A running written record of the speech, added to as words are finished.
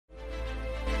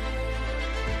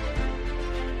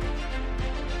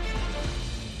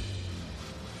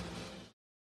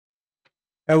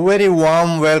A very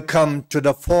warm welcome to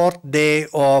the fourth day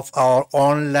of our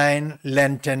online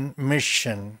Lenten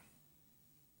Mission.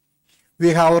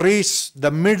 We have reached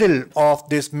the middle of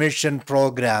this mission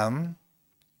program,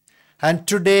 and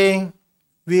today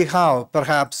we have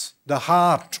perhaps the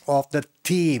heart of the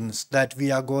themes that we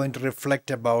are going to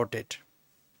reflect about it.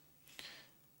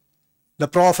 The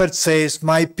prophet says,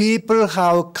 "My people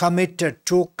have committed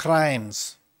two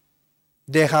crimes.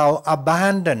 They have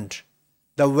abandoned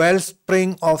the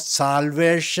wellspring of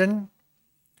salvation,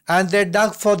 and they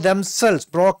dug for themselves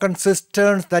broken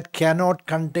cisterns that cannot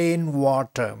contain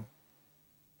water."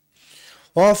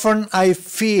 Often I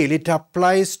feel it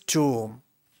applies to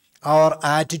our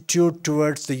attitude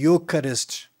towards the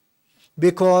Eucharist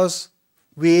because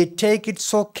we take it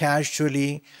so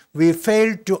casually, we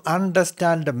fail to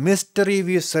understand the mystery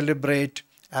we celebrate.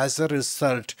 As a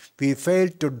result, we fail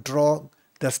to draw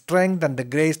the strength and the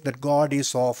grace that God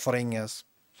is offering us.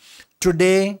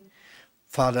 Today,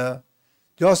 Father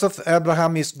Joseph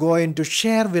Abraham is going to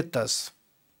share with us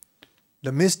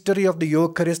the mystery of the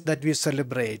Eucharist that we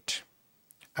celebrate.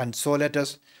 And so let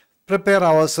us prepare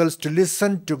ourselves to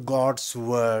listen to God's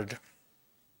word.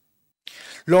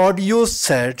 Lord, you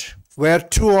said, "Where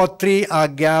two or three are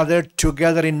gathered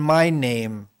together in my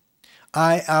name,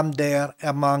 I am there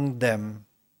among them."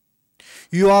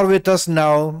 You are with us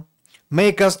now.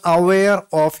 Make us aware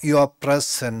of your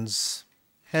presence.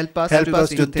 Help us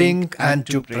to think and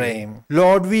to pray.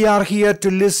 Lord, we are here to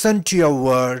listen to your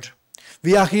word.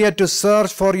 We are here to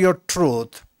search for your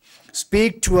truth.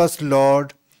 Speak to us,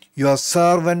 Lord. Your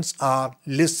servants are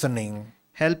listening.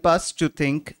 Help us to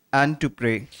think and to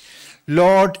pray.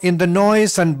 Lord, in the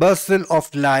noise and bustle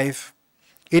of life,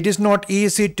 it is not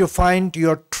easy to find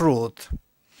your truth.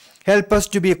 Help us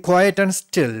to be quiet and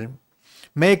still.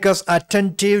 Make us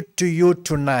attentive to you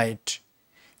tonight.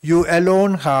 You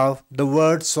alone have the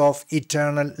words of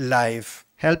eternal life.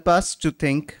 Help us to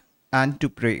think and to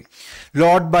pray.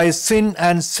 Lord, by sin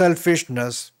and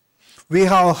selfishness, we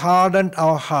have hardened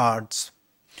our hearts.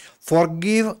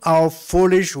 Forgive our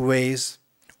foolish ways.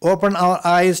 Open our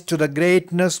eyes to the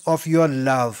greatness of your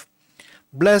love.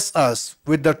 Bless us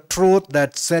with the truth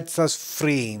that sets us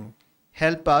free.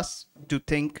 Help us to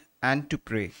think and to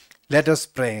pray. Let us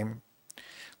pray.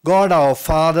 God our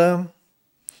Father,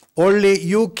 only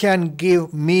you can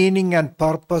give meaning and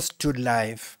purpose to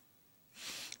life.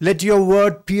 Let your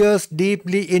word pierce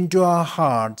deeply into our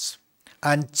hearts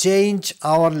and change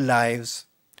our lives,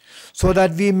 so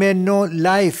that we may know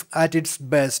life at its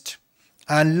best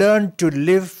and learn to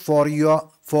live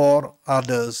for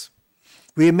others.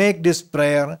 We make this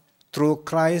prayer through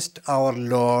Christ our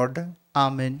Lord.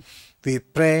 Amen. We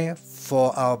pray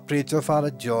for our preacher,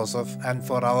 Father Joseph, and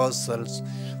for ourselves,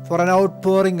 for an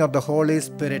outpouring of the Holy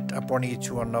Spirit upon each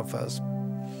one of us.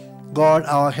 God,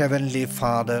 our Heavenly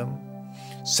Father,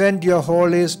 send your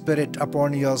Holy Spirit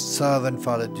upon your servant,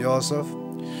 Father Joseph,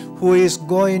 who is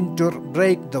going to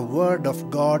break the word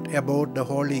of God about the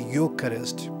Holy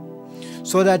Eucharist,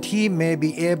 so that he may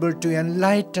be able to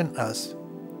enlighten us.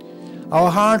 Our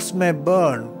hearts may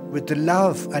burn with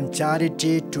love and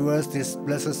charity towards this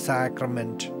blessed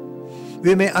sacrament.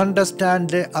 We may understand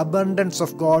the abundance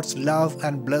of God's love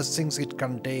and blessings it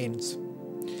contains.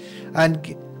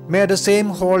 And may the same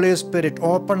Holy Spirit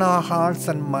open our hearts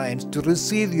and minds to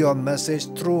receive your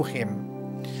message through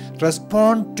him,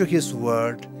 respond to his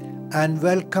word, and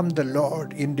welcome the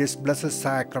Lord in this blessed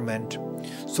sacrament,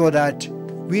 so that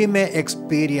we may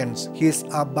experience his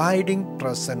abiding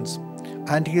presence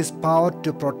and his power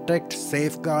to protect,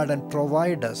 safeguard, and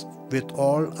provide us with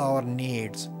all our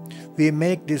needs. We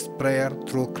make this prayer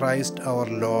through Christ our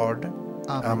Lord.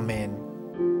 Amen. Amen.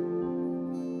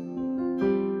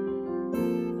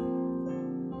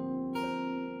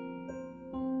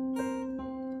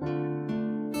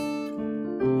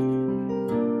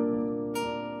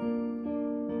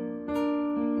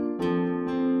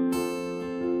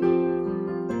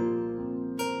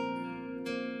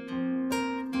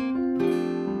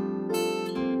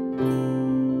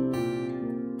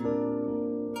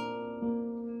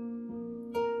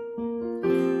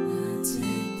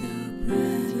 Take the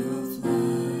bread of life.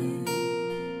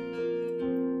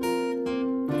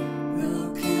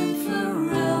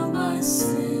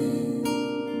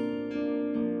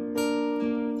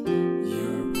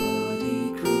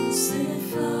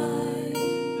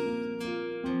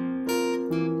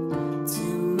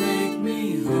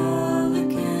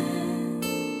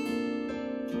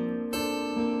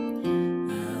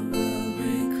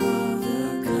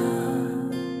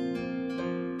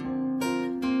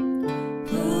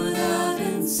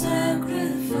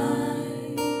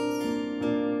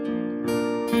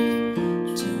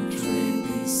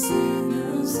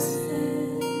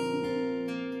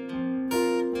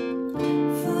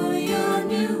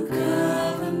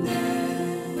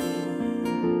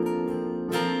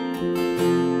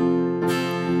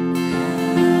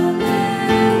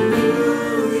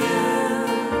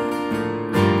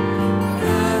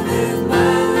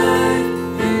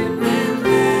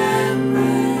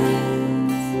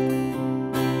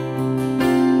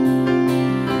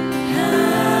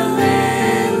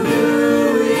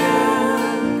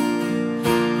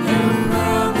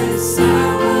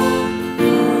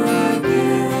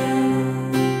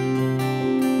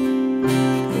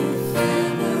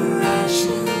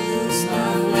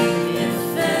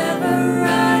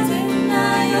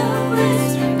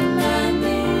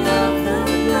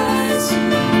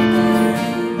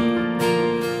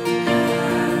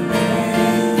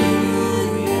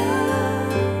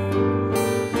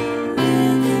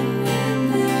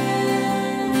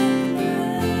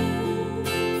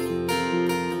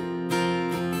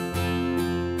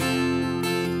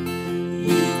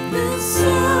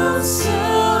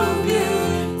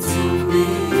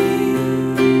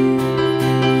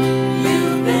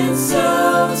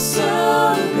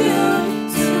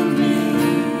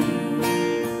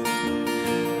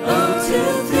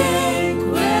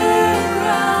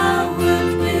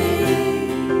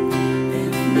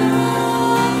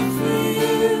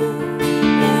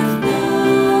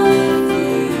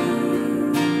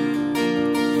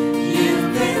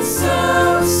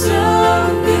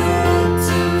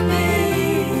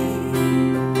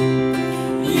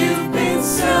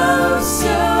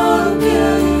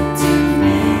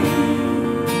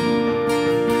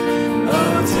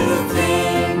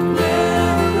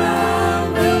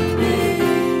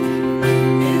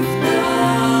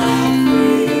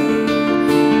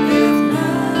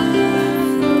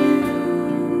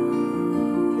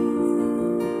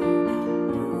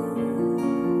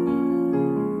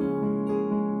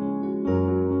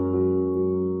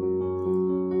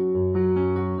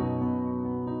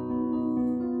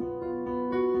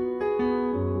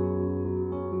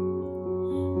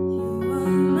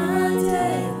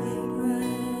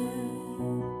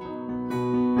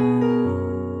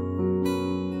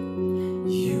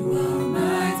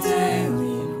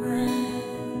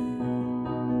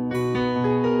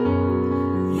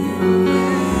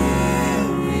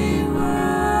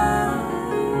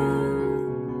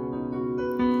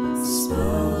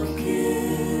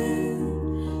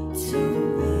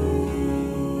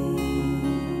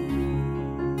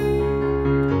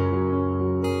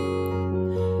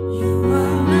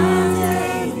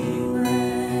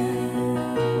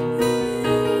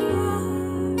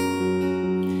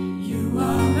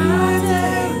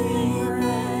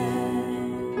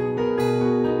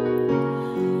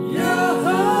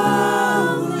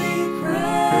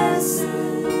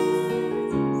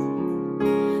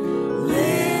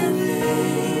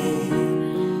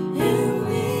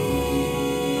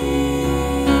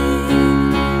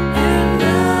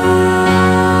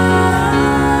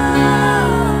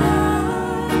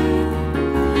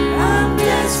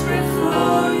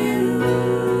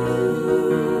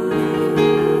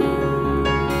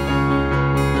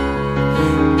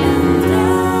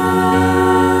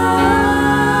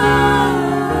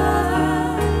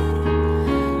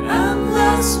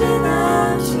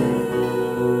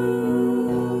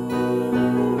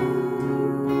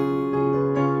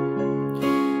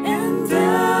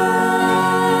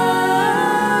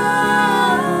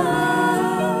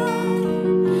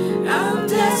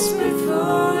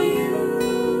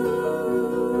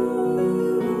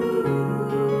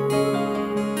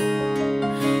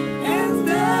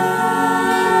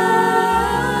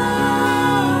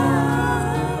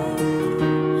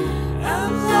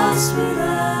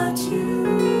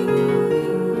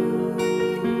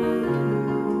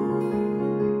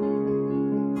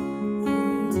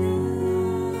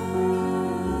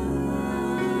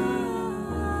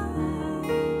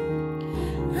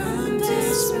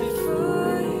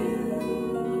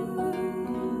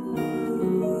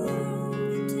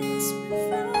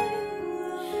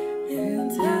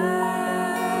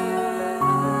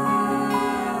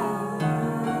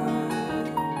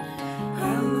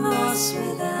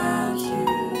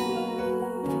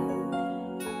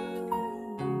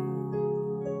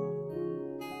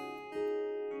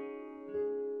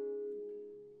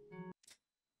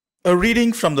 A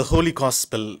reading from the Holy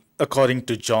Gospel according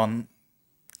to John,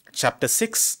 chapter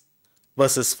 6,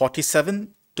 verses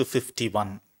 47 to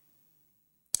 51.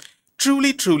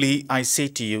 Truly, truly, I say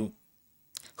to you,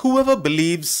 whoever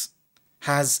believes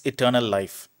has eternal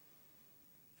life.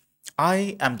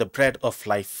 I am the bread of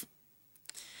life.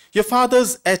 Your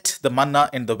fathers ate the manna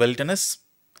in the wilderness,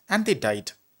 and they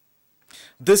died.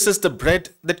 This is the bread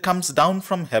that comes down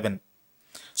from heaven,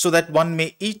 so that one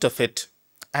may eat of it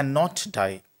and not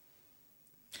die.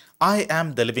 I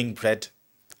am the living bread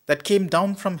that came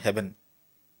down from heaven.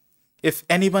 If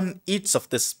anyone eats of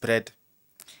this bread,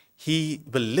 he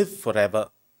will live forever.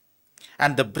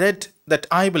 And the bread that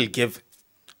I will give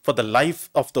for the life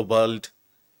of the world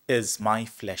is my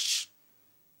flesh.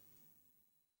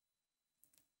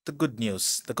 The good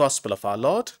news, the gospel of our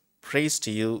Lord. Praise to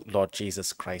you, Lord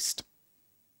Jesus Christ.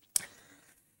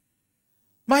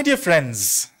 My dear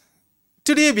friends,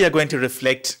 today we are going to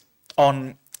reflect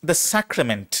on the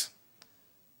sacrament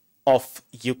of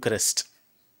Eucharist.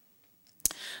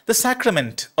 The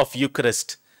sacrament of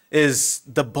Eucharist is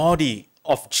the body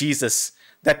of Jesus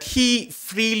that he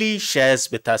freely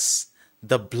shares with us,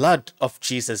 the blood of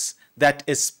Jesus that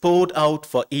is poured out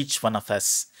for each one of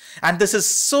us. And this is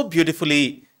so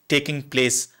beautifully taking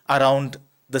place around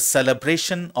the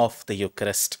celebration of the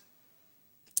Eucharist.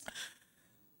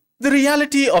 The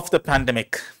reality of the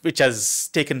pandemic, which has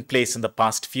taken place in the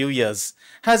past few years,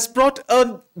 has brought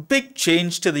a big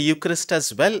change to the Eucharist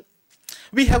as well.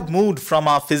 We have moved from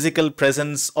our physical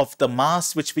presence of the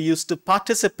Mass, which we used to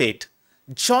participate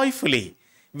joyfully,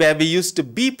 where we used to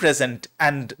be present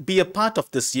and be a part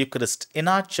of this Eucharist in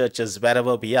our churches,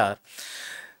 wherever we are,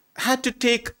 had to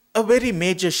take a very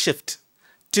major shift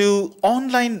to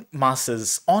online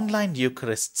Masses, online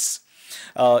Eucharists,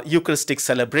 Eucharistic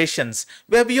celebrations,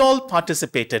 where we all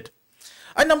participated.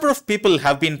 A number of people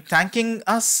have been thanking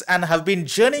us and have been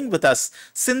journeying with us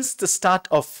since the start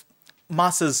of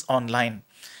Masses online,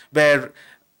 where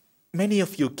many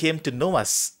of you came to know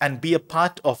us and be a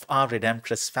part of our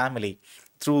Redemptorist family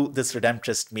through this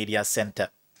Redemptorist Media Center.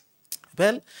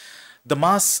 Well, the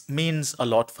Mass means a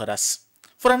lot for us.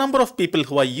 For a number of people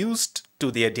who are used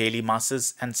to their daily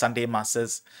Masses and Sunday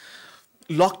Masses,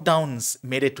 lockdowns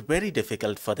made it very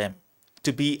difficult for them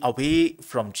to be away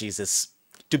from Jesus,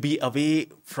 to be away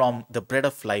from the bread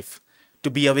of life, to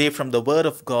be away from the Word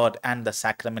of God and the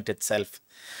sacrament itself.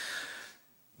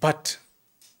 But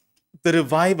the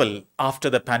revival after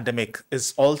the pandemic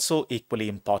is also equally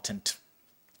important.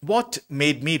 What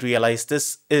made me realize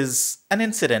this is an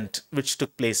incident which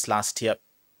took place last year.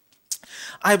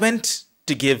 I went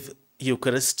to give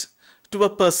Eucharist to a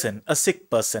person, a sick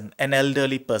person, an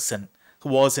elderly person who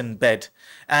was in bed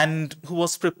and who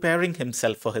was preparing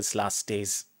himself for his last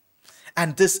days.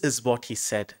 And this is what he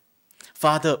said.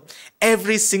 Father,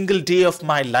 every single day of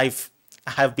my life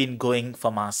I have been going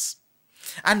for Mass.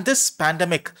 And this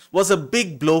pandemic was a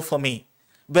big blow for me,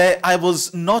 where I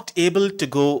was not able to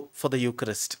go for the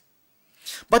Eucharist.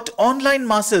 But online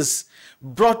Masses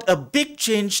brought a big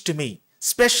change to me,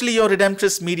 especially your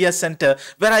Redemptorist Media Center,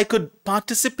 where I could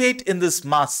participate in this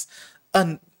Mass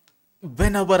and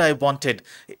whenever I wanted,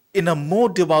 in a more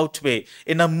devout way,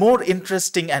 in a more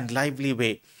interesting and lively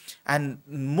way. And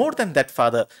more than that,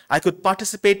 Father, I could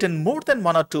participate in more than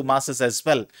one or two Masses as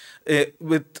well,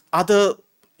 with other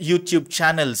YouTube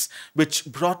channels which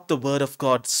brought the Word of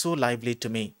God so lively to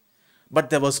me. But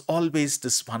there was always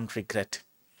this one regret,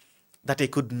 that I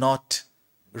could not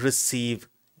receive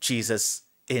Jesus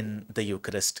in the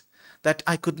Eucharist, that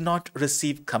I could not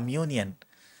receive communion,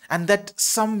 and that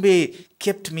some way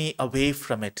kept me away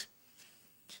from it.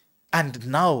 And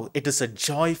now it is a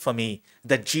joy for me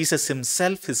that Jesus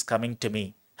himself is coming to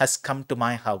me, has come to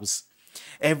my house.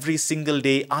 Every single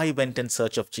day I went in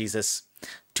search of Jesus.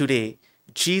 Today,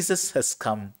 Jesus has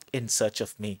come in search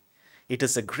of me. It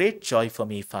is a great joy for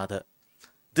me, Father.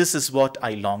 This is what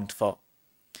I longed for.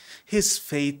 His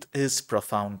faith is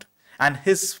profound, and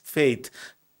his faith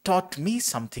taught me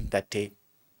something that day,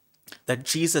 that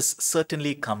Jesus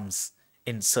certainly comes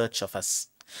in search of us.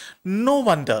 No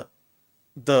wonder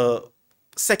the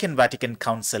Second Vatican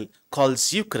Council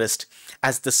calls Eucharist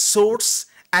as the source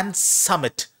and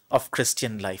summit of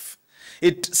Christian life.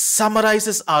 It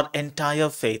summarizes our entire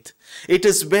faith. It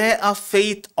is where our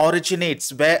faith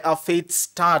originates, where our faith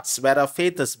starts, where our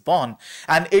faith is born,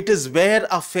 and it is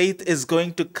where our faith is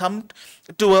going to come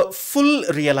to a full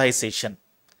realization.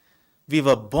 We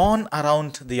were born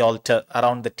around the altar,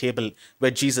 around the table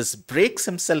where Jesus breaks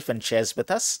himself and shares with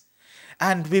us.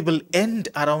 And we will end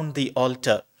around the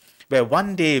altar where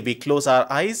one day we close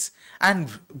our eyes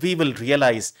and we will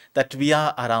realize that we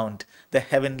are around the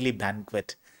heavenly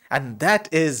banquet. And that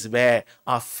is where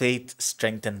our faith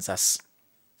strengthens us.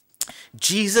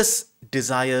 Jesus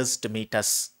desires to meet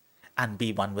us and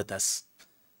be one with us.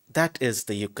 That is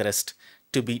the Eucharist,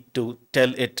 to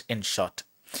tell it in short.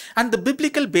 And the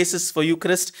biblical basis for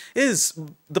Eucharist is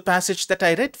the passage that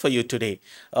I read for you today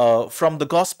from the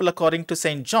Gospel according to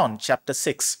St. John, chapter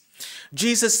 6.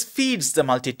 Jesus feeds the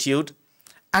multitude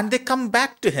and they come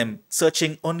back to him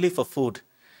searching only for food.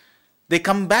 They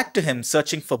come back to him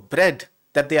searching for bread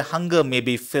that their hunger may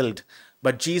be filled.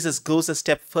 But Jesus goes a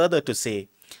step further to say,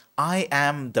 I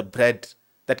am the bread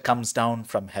that comes down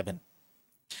from heaven.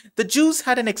 The Jews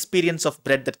had an experience of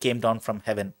bread that came down from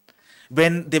heaven.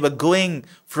 When they were going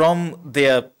from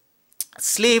their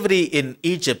slavery in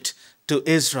Egypt to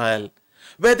Israel,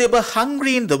 where they were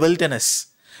hungry in the wilderness,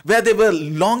 where they were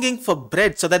longing for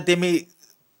bread so that they may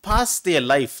pass their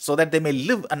life, so that they may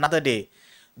live another day,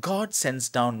 God sends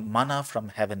down manna from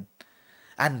heaven.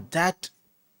 And that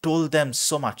told them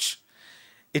so much.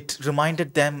 It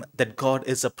reminded them that God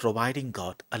is a providing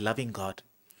God, a loving God.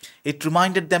 It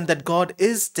reminded them that God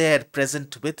is there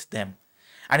present with them.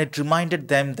 And it reminded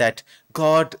them that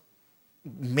God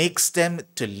makes them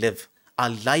to live. Our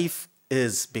life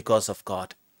is because of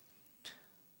God.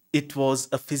 It was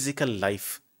a physical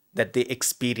life that they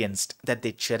experienced, that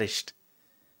they cherished.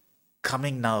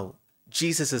 Coming now,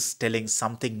 Jesus is telling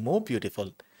something more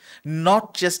beautiful.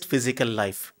 Not just physical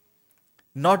life,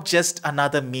 not just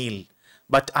another meal,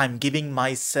 but I'm giving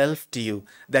myself to you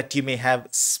that you may have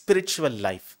spiritual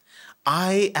life.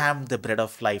 I am the bread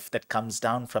of life that comes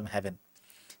down from heaven.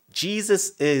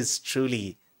 Jesus is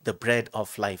truly the bread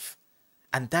of life.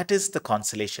 And that is the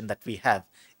consolation that we have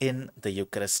in the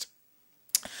Eucharist.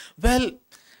 Well,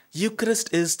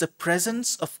 Eucharist is the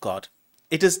presence of God.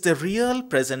 It is the real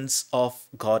presence of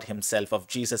God himself, of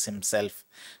Jesus himself,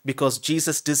 because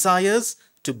Jesus desires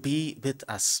to be with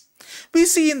us. We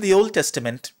see in the Old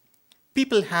Testament,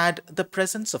 people had the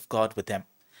presence of God with them.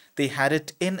 They had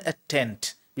it in a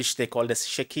tent, which they called as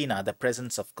Shekinah, the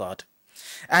presence of God.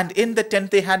 And in the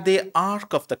tent, they had the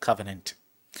Ark of the Covenant.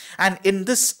 And in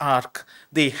this Ark,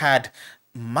 they had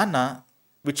manna,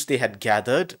 which they had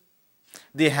gathered.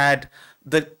 They had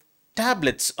the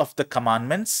tablets of the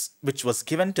commandments, which was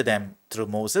given to them through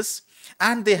Moses.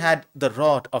 And they had the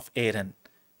rod of Aaron.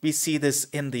 We see this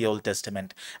in the Old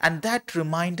Testament. And that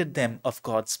reminded them of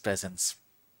God's presence.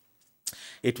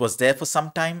 It was there for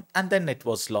some time and then it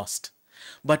was lost.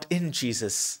 But in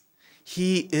Jesus,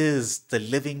 he is the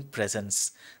living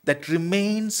presence that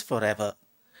remains forever.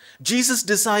 Jesus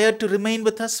desired to remain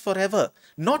with us forever,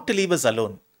 not to leave us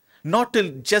alone, not to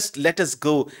just let us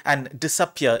go and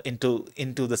disappear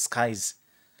into the skies.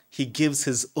 He gives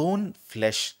his own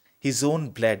flesh, his own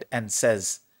blood and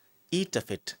says, eat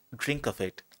of it, drink of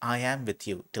it. I am with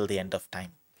you till the end of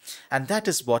time. And that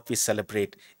is what we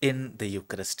celebrate in the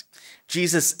Eucharist.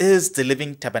 Jesus is the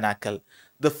living tabernacle,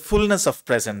 the fullness of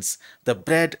presence, the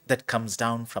bread that comes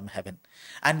down from heaven.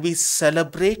 And we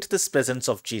celebrate this presence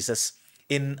of Jesus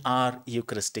in our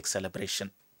Eucharistic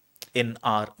celebration, in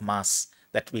our Mass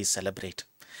that we celebrate.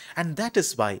 And that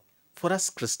is why, for us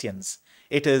Christians,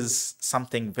 it is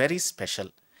something very special.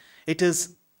 It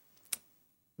is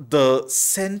the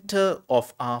center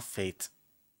of our faith.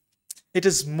 It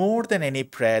is more than any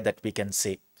prayer that we can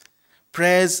say.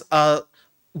 Prayers are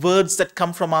words that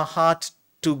come from our heart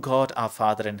to God, our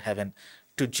Father in heaven,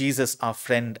 to Jesus, our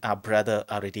friend, our brother,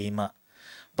 our Redeemer.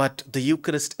 But the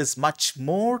Eucharist is much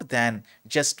more than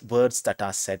just words that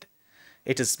are said.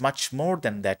 It is much more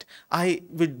than that. I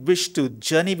would wish to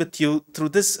journey with you through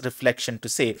this reflection to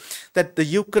say that the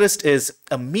Eucharist is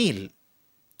a meal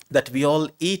that we all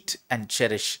eat and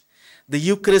cherish. The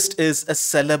Eucharist is a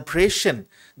celebration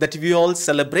that we all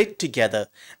celebrate together,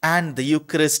 and the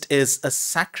Eucharist is a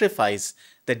sacrifice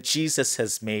that Jesus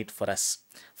has made for us.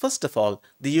 First of all,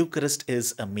 the Eucharist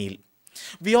is a meal.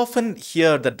 We often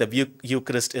hear that the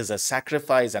Eucharist is a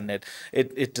sacrifice and it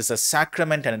is a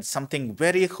sacrament and it's something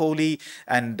very holy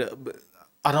and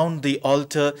around the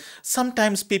altar.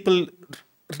 Sometimes people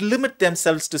limit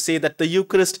themselves to say that the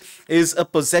Eucharist is a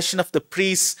possession of the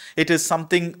priests. It is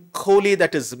something holy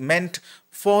that is meant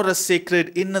for a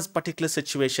sacred in a particular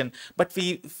situation. But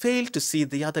we fail to see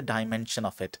the other dimension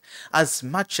of it. As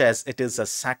much as it is a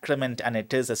sacrament and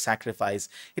it is a sacrifice,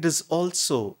 it is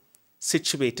also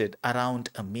situated around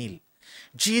a meal.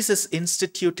 Jesus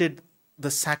instituted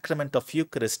the sacrament of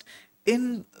Eucharist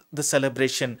in the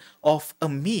celebration of a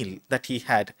meal that he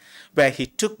had, where he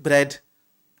took bread,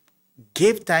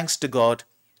 gave thanks to God,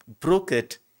 broke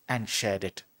it, and shared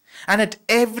it. And at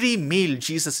every meal,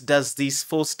 Jesus does these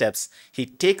 4 steps. He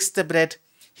takes the bread,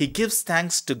 he gives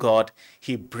thanks to God,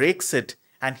 he breaks it,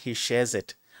 and he shares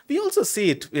it. We also see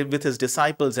it with his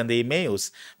disciples and the Emmaus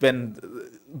when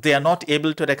they are not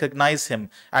able to recognize him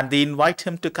and they invite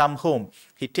him to come home.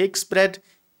 He takes bread,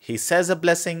 he says a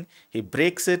blessing, he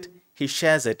breaks it, he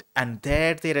shares it, and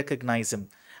there they recognize him.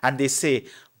 And they say,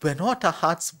 were not our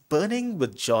hearts burning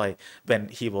with joy when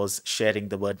he was sharing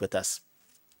the word with us?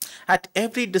 At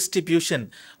every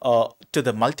distribution to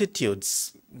the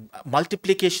multitudes,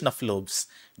 multiplication of loaves,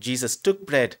 Jesus took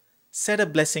bread, said a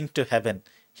blessing to heaven,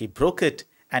 he broke it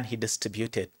and he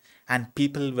distributed, and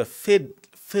people were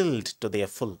filled to their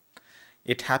full.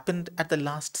 It happened at the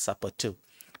Last Supper too.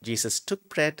 Jesus took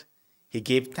bread, he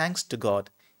gave thanks to God,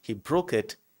 he broke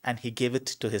it, and he gave it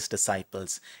to his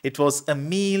disciples. It was a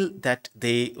meal that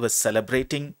they were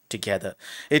celebrating together.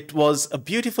 It was a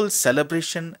beautiful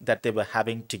celebration that they were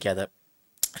having together.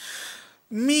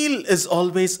 Meal is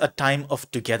always a time of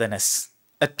togetherness,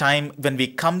 a time when we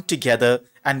come together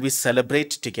and we celebrate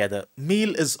together.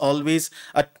 Meal is always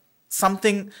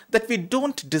something that we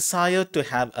don't desire to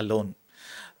have alone.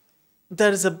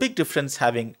 There is a big difference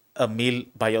having a meal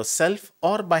by yourself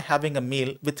or by having a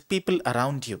meal with people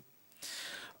around you.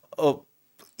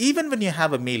 Even when you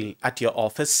have a meal at your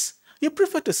office, you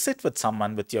prefer to sit with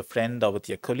someone, with your friend or with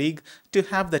your colleague to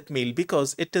have that meal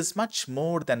because it is much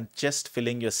more than just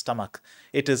filling your stomach.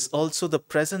 It is also the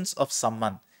presence of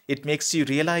someone. It makes you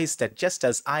realize that just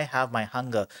as I have my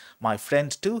hunger, my friend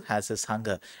too has his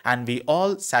hunger, and we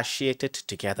all satiate it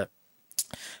together.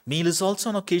 Meal is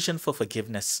also an occasion for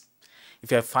forgiveness.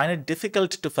 If I find it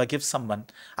difficult to forgive someone,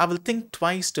 I will think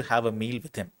twice to have a meal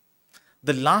with him.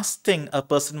 The last thing a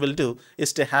person will do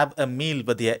is to have a meal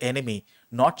with their enemy,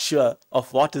 not sure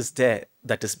of what is there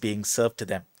that is being served to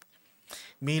them.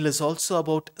 Meal is also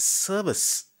about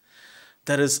service.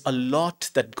 There is a lot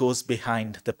that goes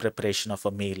behind the preparation of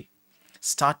a meal,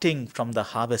 starting from the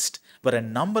harvest, where a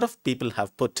number of people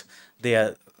have put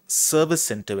their service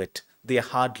into it, their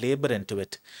hard labor into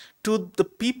it, to the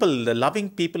people, the loving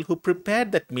people who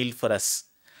prepared that meal for us.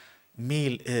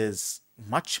 Meal is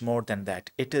much more than that.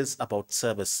 It is about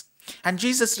service. And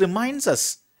Jesus reminds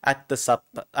us at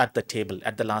the table,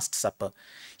 at the Last Supper.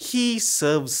 He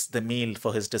serves the meal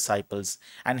for his disciples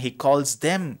and he calls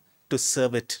them to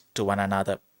serve it to one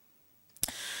another.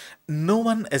 No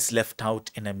one is left out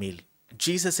in a meal.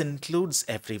 Jesus includes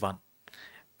everyone.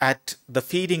 At the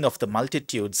feeding of the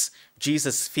multitudes,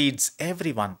 Jesus feeds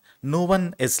everyone. No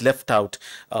one is left out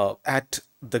at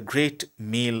the great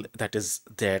meal that is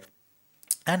there.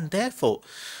 And therefore,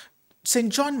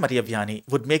 St. John Maria Vianney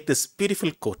would make this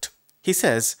beautiful quote. He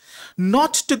says,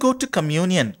 "Not to go to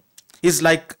communion is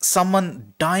like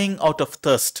someone dying out of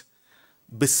thirst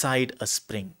beside a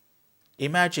spring."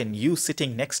 Imagine you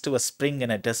sitting next to a spring in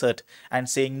a desert and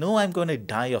saying, "No, I'm going to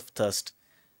die of thirst."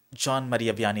 John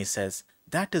Maria Vianney says,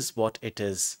 that is what it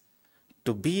is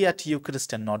to be at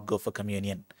Eucharist and not go for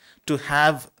communion, to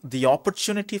have the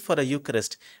opportunity for a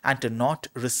Eucharist and to not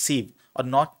receive or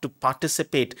not to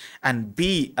participate and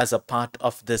be as a part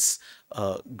of this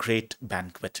great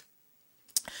banquet.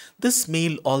 This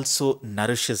meal also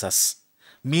nourishes us.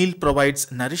 Meal provides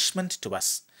nourishment to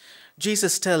us.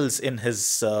 Jesus tells in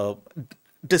his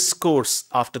discourse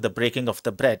after the breaking of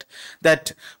the bread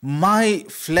that my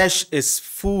flesh is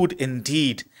food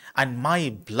indeed and my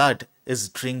blood is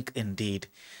drink indeed.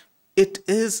 It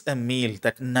is a meal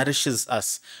that nourishes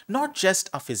us, not just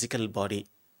our physical body,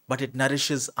 but it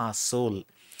nourishes our soul.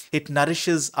 It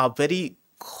nourishes our very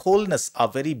wholeness, our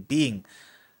very being,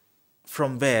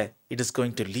 from where it is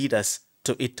going to lead us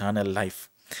to eternal life.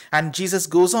 And Jesus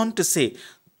goes on to say,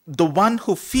 the one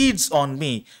who feeds on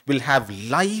me will have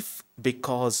life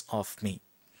because of me.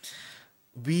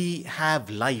 We have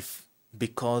life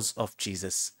because of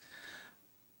Jesus.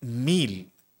 Meal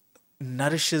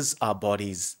nourishes our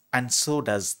bodies, and so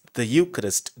does the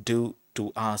Eucharist do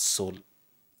to our soul.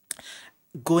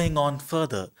 Going on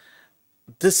further,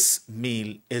 this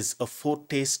meal is a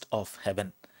foretaste of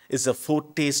heaven, is a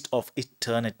foretaste of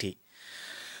eternity.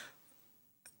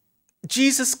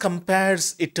 Jesus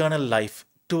compares eternal life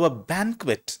to a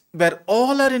banquet where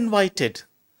all are invited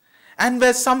and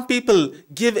where some people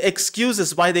give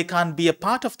excuses why they can't be a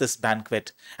part of this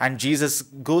banquet. And Jesus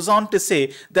goes on to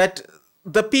say that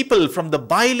the people from the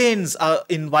bylanes are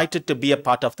invited to be a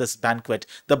part of this banquet.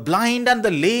 The blind and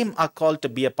the lame are called to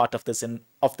be a part of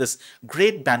this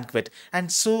great banquet.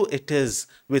 And so it is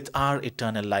with our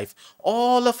eternal life.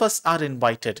 All of us are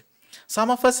invited. Some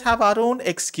of us have our own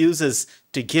excuses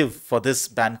to give for this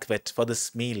banquet, for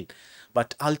this meal.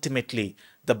 But ultimately,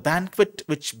 the banquet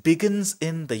which begins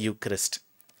in the Eucharist,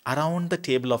 around the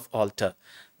table of altar,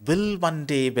 will one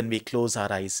day, when we close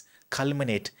our eyes,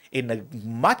 culminate in a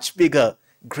much bigger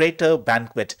greater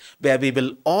banquet where we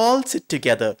will all sit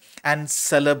together and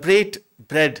celebrate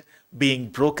bread being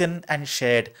broken and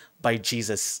shared by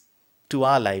Jesus to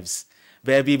our lives,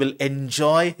 where we will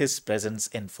enjoy his presence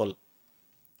in full.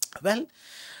 Well,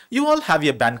 you all have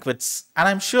your banquets, and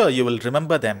I'm sure you will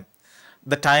remember them.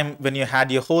 The time when you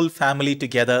had your whole family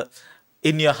together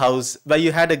in your house, where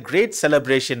you had a great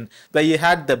celebration, where you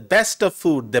had the best of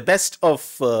food, the best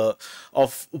of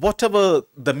whatever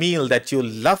the meal that you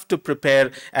love to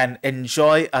prepare and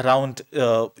enjoy around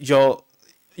your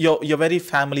very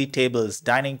family tables,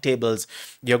 dining tables,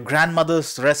 your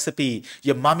grandmother's recipe,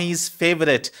 your mummy's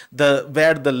favorite,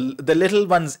 where the little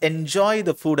ones enjoy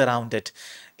the food around it.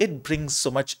 It brings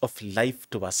so much of life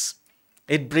to us.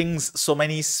 It brings so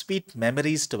many sweet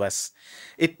memories to us.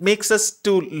 It makes us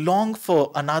to long for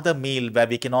another meal where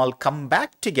we can all come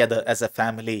back together as a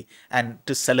family and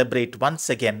to celebrate once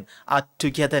again our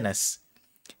togetherness.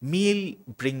 Meal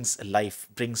brings life,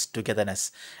 brings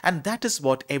togetherness. And that is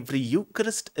what every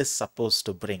Eucharist is supposed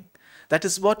to bring. That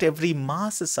is what every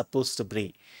Mass is supposed to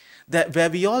bring. Where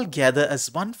we all gather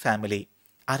as one family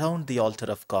around the altar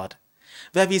of God.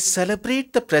 Where we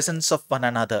celebrate the presence of one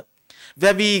another.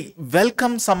 Where we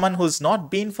welcome someone who's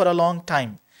not been for a long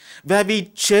time. Where we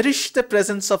cherish the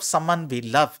presence of someone we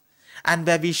love. And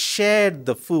where we share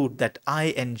the food that I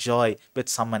enjoy with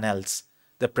someone else.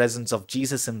 The presence of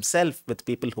Jesus himself with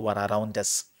people who are around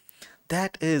us.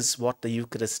 That is what the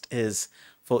Eucharist is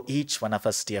for each one of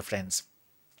us, dear friends.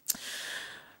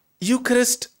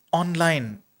 Eucharist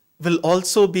online will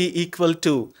also be equal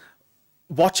to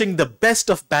watching the best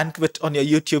of banquet on your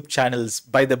YouTube channels,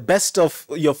 by the best of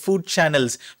your food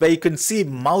channels, where you can see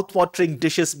mouth-watering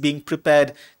dishes being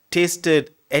prepared, tasted,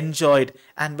 enjoyed,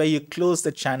 and where you close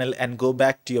the channel and go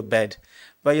back to your bed,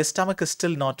 where your stomach is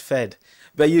still not fed,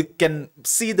 where you can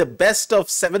see the best of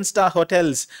 7-star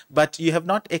hotels, but you have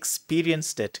not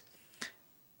experienced it.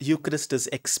 Eucharist is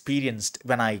experienced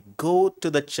when I go to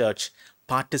the church,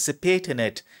 participate in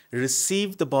it,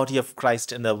 receive the body of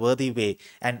Christ in a worthy way,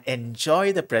 and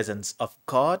enjoy the presence of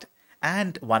God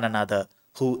and one another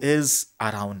who is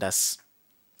around us.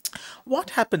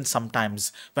 What happens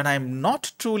sometimes when I'm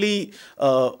not truly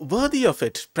worthy of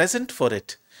it, present for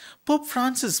it? Pope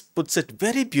Francis puts it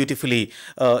very beautifully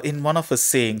in one of his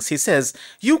sayings. He says,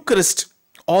 Eucharist,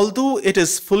 although it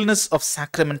is fullness of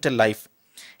sacramental life,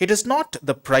 it is not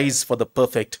the prize for the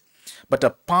perfect, but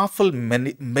a powerful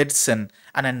medicine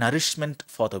and a nourishment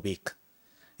for the weak.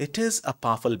 It is a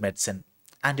powerful medicine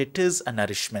and it is a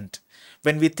nourishment.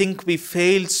 When we think we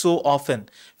fail so often,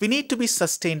 we need to be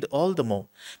sustained all the more.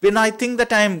 When I think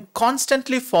that I am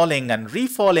constantly falling and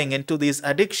refalling into these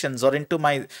addictions or into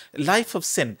my life of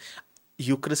sin,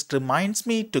 Eucharist reminds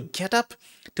me to get up,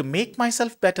 to make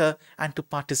myself better and to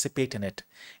participate in it.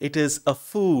 It is a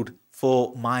food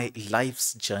for my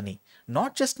life's journey.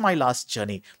 Not just my last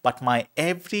journey, but my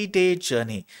everyday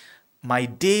journey. My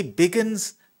day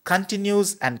begins,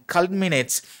 continues and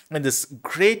culminates in this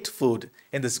great food,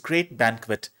 in this great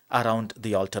banquet around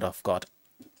the altar of God.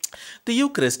 The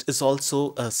Eucharist is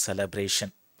also a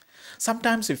celebration.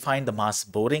 Sometimes we find the Mass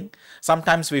boring.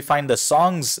 Sometimes we find the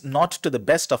songs not to the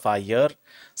best of our ear.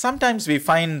 Sometimes we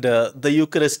find the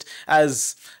Eucharist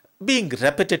as being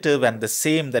repetitive and the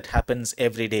same that happens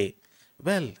every day.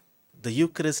 Well, the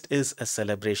Eucharist is a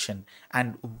celebration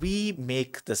and we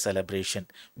make the celebration.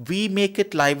 We make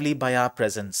it lively by our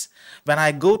presence. When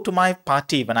I go to my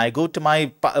party, when I go to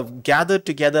my gather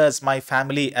together as my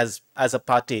family as a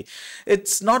party,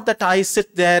 it's not that I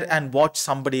sit there and watch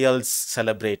somebody else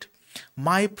celebrate.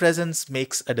 My presence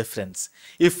makes a difference.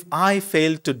 If I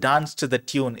fail to dance to the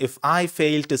tune, if I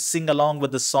fail to sing along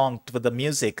with the song, with the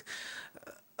music,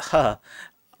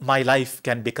 my life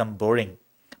can become boring.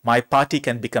 My party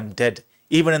can become dead.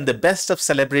 Even in the best of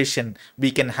celebration, we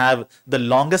can have the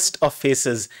longest of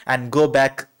faces and go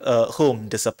back home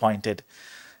disappointed.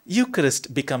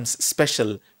 Eucharist becomes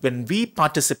special when we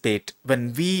participate,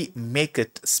 when we make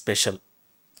it special.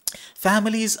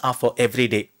 Families are for every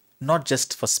day, not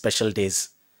just for special days.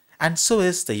 And so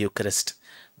is the Eucharist.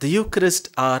 The Eucharist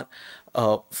are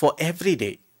for every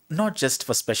day, not just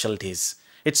for special days.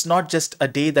 It's not just a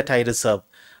day that I reserve.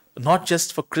 Not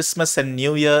just for Christmas and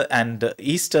New Year and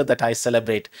Easter that I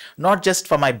celebrate, not just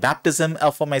for my baptism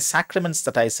or for my sacraments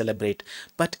that I celebrate,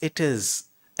 but it is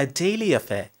a daily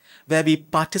affair where we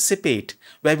participate,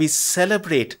 where we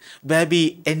celebrate, where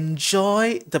we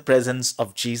enjoy the presence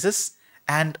of Jesus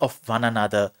and of one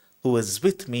another who is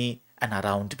with me and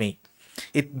around me.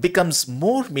 It becomes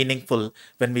more meaningful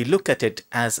when we look at it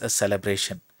as a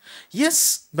celebration.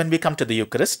 Yes, when we come to the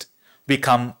Eucharist, We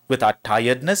come with our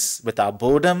tiredness, with our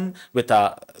boredom, with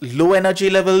our low energy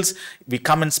levels. We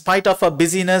come in spite of our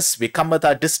busyness. We come with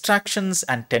our distractions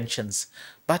and tensions.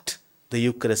 But the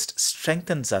Eucharist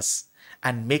strengthens us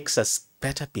and makes us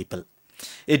better people.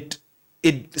 It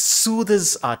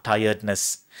soothes our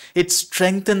tiredness. It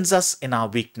strengthens us in our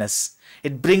weakness.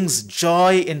 It brings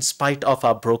joy in spite of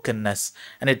our brokenness.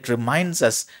 And it reminds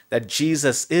us that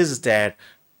Jesus is there,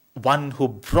 one who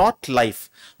brought life,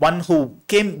 one who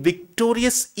came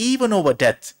victorious even over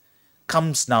death,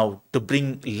 comes now to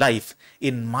bring life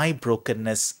in my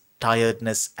brokenness,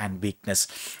 tiredness, and weakness.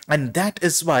 And that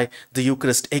is why the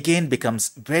Eucharist again becomes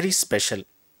very special.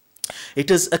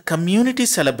 It is a community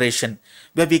celebration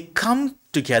where we come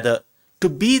together to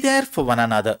be there for one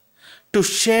another, to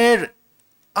share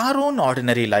our own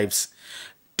ordinary lives,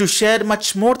 to share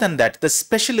much more than that, the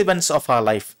special events of our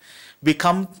life. We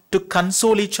come to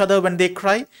console each other when they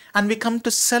cry, and we come to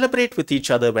celebrate with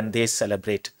each other when they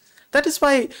celebrate. That is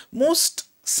why most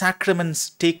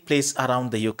sacraments take place around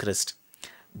the Eucharist.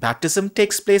 Baptism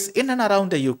takes place in and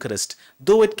around the Eucharist,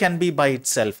 though it can be by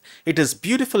itself. It is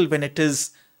beautiful when it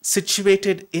is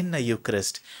situated in a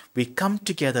Eucharist. We come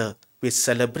together, we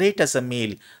celebrate as a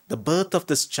meal the birth of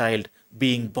this child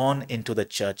being born into the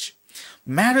church.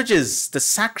 Marriages, the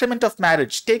sacrament of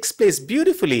marriage takes place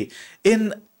beautifully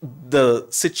in the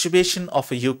situation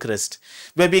of a Eucharist,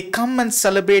 where we come and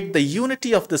celebrate the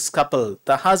unity of this couple,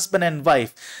 the husband and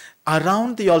wife,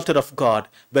 around the altar of God,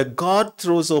 where God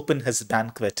throws open his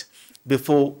banquet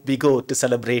before we go to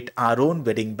celebrate our own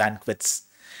wedding banquets.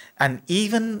 And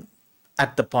even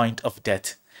at the point of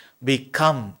death, we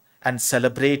come and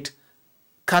celebrate,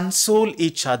 console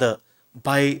each other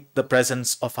by the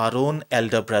presence of our own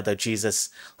elder brother Jesus,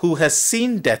 who has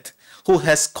seen death, who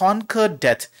has conquered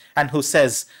death, and who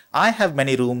says, I have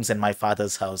many rooms in my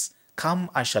Father's house. Come,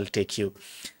 I shall take you.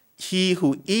 He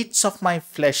who eats of my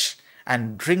flesh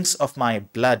and drinks of my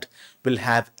blood will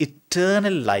have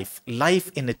eternal life,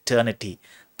 life in eternity.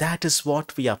 That is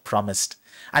what we are promised.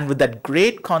 And with that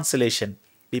great consolation,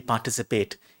 we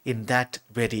participate in that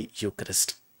very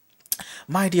Eucharist.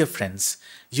 My dear friends,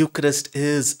 Eucharist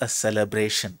is a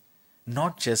celebration,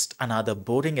 not just another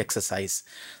boring exercise.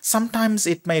 Sometimes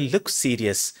it may look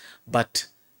serious, but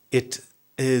it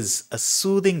is a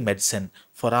soothing medicine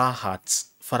for our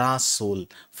hearts, for our soul,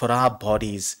 for our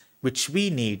bodies, which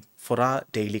we need for our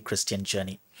daily Christian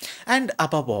journey. And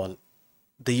above all,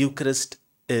 the Eucharist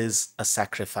is a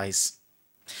sacrifice.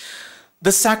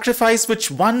 The sacrifice which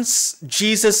once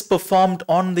Jesus performed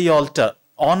on the altar,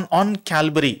 on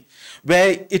Calvary,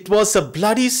 where it was a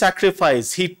bloody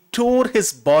sacrifice. He tore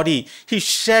his body, he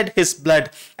shed his blood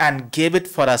and gave it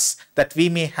for us that we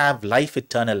may have life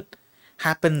eternal,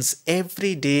 happens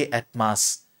every day at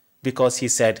Mass, because he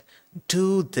said,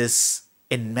 do this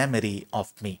in memory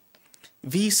of me.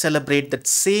 We celebrate that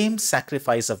same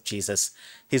sacrifice of Jesus,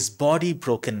 his body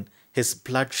broken, his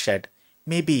blood shed,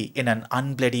 maybe in an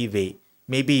unbloody way,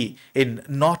 maybe in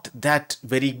not that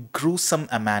very gruesome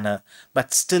a manner,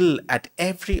 but still at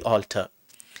every altar,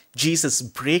 Jesus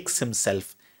breaks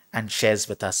himself and shares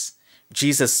with us.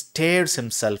 Jesus tears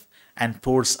himself and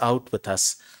pours out with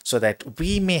us, so that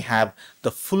we may have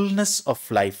the fullness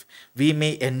of life. We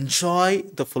may enjoy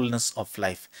the fullness of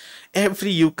life.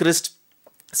 Every Eucharist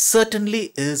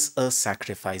certainly is a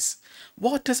sacrifice.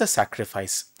 What is a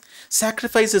sacrifice?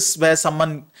 Sacrifice is where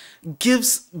someone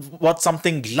gives what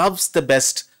something loves the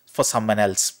best for someone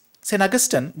else. St.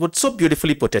 Augustine would so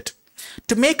beautifully put it.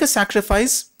 To make a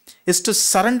sacrifice is to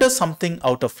surrender something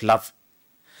out of love.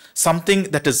 Something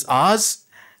that is ours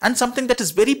and something that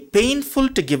is very painful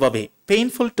to give away,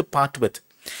 painful to part with.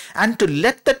 And to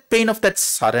let that pain of that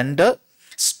surrender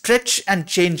stretch and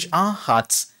change our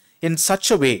hearts in such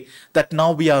a way that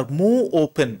now we are more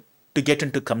open to get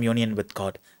into communion with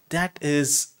God. That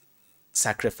is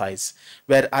sacrifice,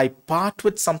 where I part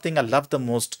with something I love the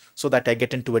most so that I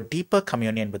get into a deeper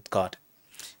communion with God.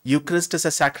 Eucharist is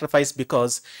a sacrifice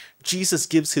because Jesus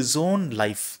gives his own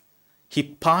life. He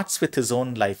parts with his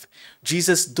own life.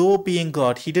 Jesus, though being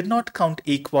God, he did not count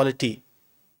equality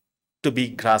to be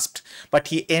grasped, but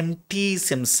he empties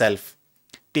himself,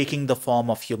 taking the form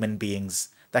of human beings.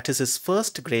 That is his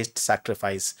first great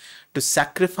sacrifice, to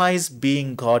sacrifice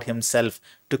being God himself,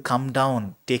 to come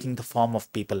down, taking the form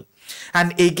of people.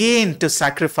 And again to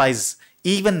sacrifice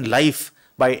even life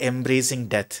by embracing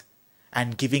death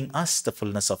and giving us the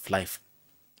fullness of life.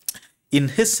 In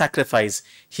his sacrifice,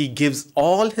 he gives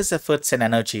all his efforts and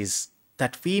energies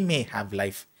that we may have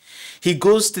life. He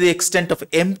goes to the extent of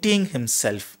emptying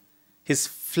himself, his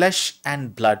flesh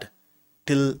and blood,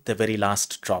 till the very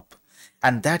last drop.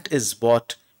 And that is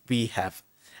what we have.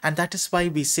 And that is why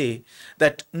we say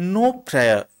that no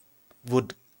prayer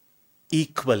would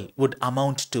would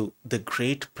amount to the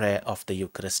great prayer of the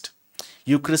Eucharist.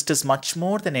 Eucharist is much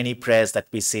more than any prayers that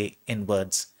we say in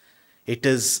words. It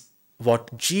is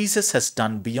what Jesus has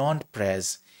done beyond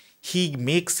prayers. He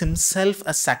makes himself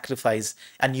a sacrifice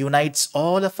and unites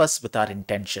all of us with our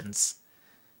intentions.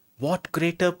 What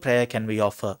greater prayer can we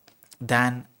offer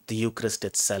than the Eucharist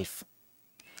itself?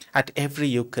 At every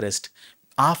Eucharist,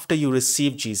 after you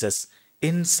receive Jesus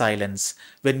in silence,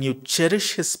 when you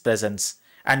cherish his presence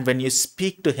and when you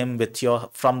speak to him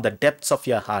from the depths of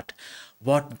your heart,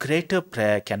 what greater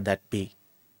prayer can that be?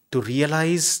 To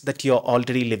realize that you're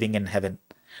already living in heaven,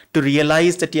 to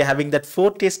realize that you're having that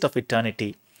foretaste of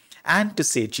eternity, and to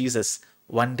say, Jesus,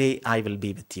 one day I will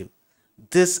be with you.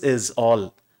 This is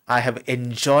all. I have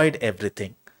enjoyed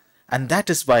everything. And that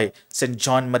is why St.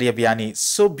 John Maria Vianney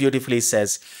so beautifully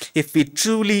says, if we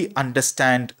truly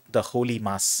understand the Holy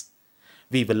Mass,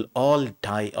 we will all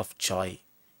die of joy.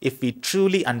 If we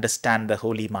truly understand the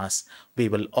Holy Mass, we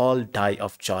will all die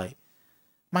of joy.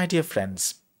 My dear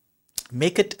friends,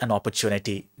 make it an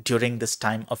opportunity during this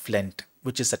time of Lent,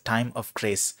 which is a time of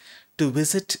grace, to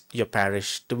visit your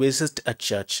parish, to visit a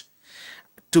church,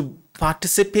 to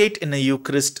participate in a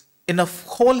Eucharist in a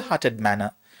wholehearted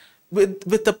manner,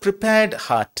 with a prepared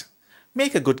heart.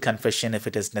 Make a good confession if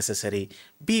it is necessary.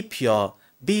 Be pure,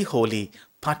 be holy,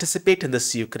 participate in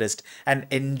this Eucharist and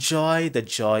enjoy the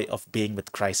joy of being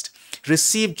with Christ.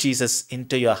 Receive Jesus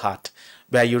into your heart,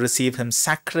 where you receive him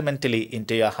sacramentally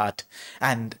into your heart,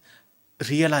 and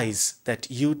realize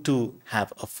that you too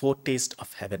have a foretaste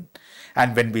of heaven.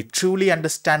 And when we truly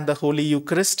understand the Holy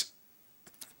Eucharist,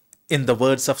 in the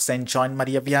words of St. John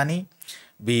Maria Vianney,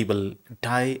 we will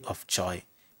die of joy.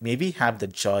 May we have the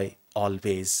joy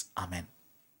always. Amen.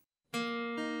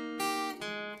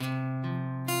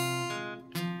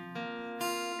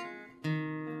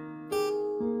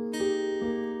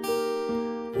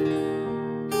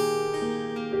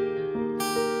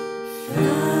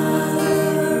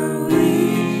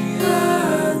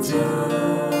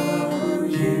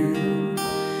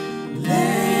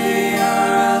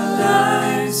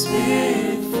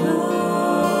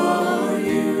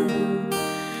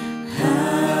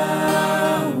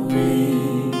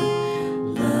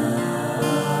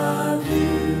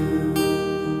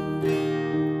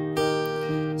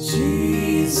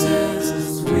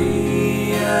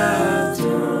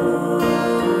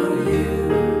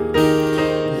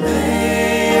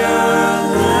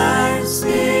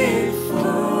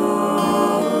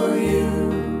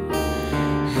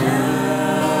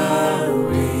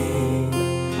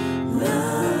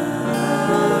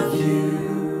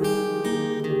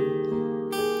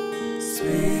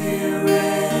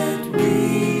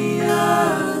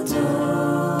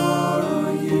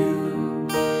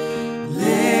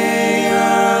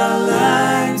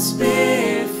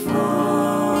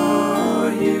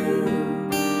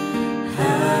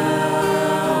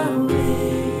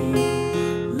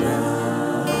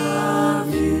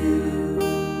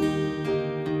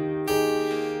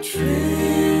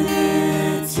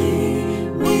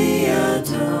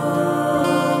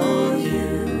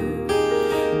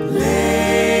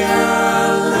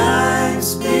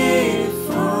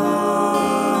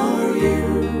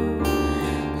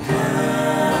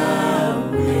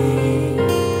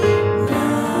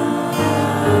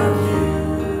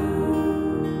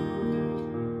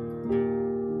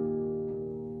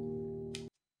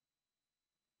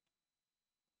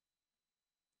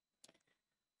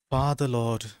 Father,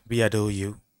 Lord, we adore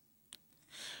you.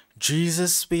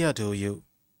 Jesus, we adore you.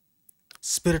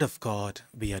 Spirit of God,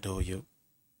 we adore you.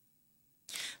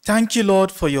 Thank you,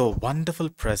 Lord, for your wonderful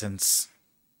presence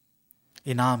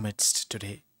in our midst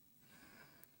today.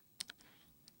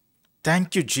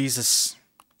 Thank you, Jesus,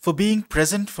 for being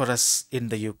present for us in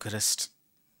the Eucharist,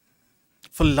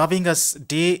 for loving us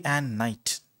day and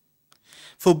night,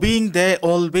 for being there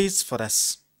always for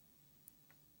us.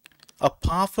 A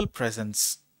powerful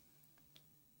presence,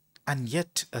 and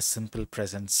yet a simple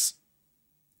presence.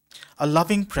 A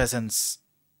loving presence,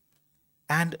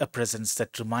 and a presence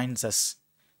that reminds us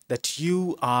that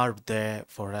you are there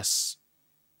for us.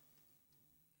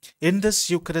 In this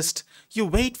Eucharist, you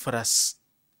wait for us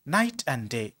night and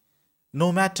day,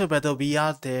 no matter whether we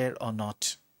are there or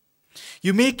not.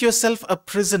 You make yourself a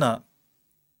prisoner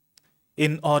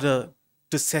in order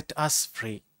to set us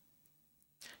free.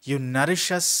 You nourish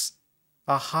us,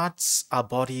 our hearts, our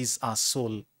bodies, our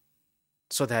soul,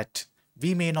 so that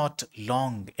we may not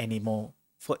long anymore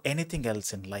for anything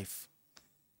else in life.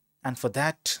 And for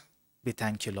that, we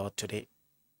thank you, Lord, today.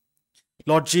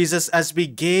 Lord Jesus, as we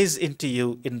gaze into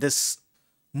you in this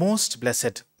most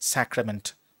blessed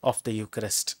sacrament, of the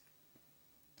Eucharist.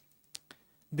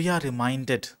 We are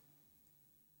reminded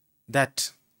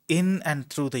that in and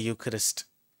through the Eucharist,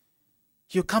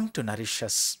 you come to nourish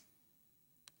us.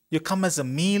 You come as a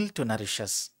meal to nourish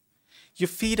us. You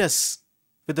feed us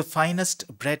with the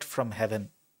finest bread from heaven.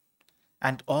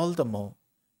 And all the more,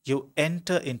 you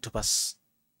enter into us.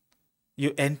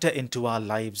 You enter into our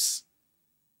lives.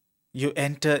 You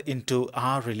enter into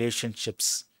our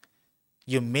relationships.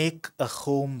 You make a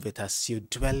home with us. You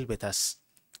dwell with us.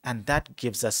 And that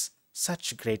gives us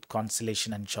such great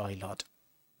consolation and joy, Lord.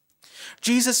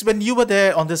 Jesus, when you were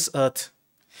there on this earth,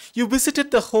 you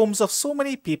visited the homes of so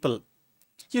many people.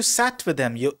 You sat with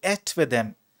them. You ate with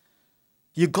them.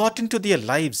 You got into their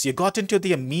lives. You got into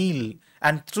their meal.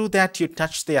 And through that, you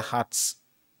touched their hearts.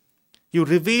 You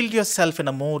revealed yourself in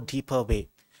a more deeper way.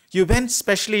 You went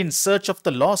specially in search of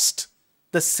the lost,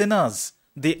 the sinners,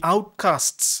 the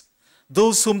outcasts,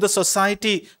 those whom the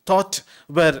society thought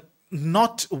were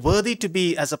not worthy to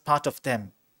be as a part of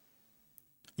them.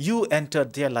 You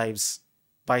entered their lives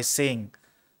by saying,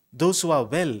 those who are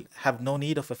well have no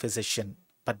need of a physician,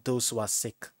 but those who are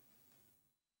sick.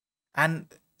 And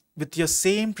with your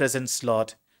same presence,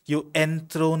 Lord, you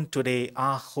enthrone today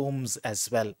our homes as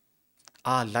well,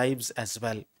 our lives as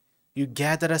well. You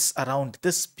gather us around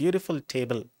this beautiful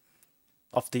table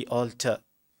of the altar,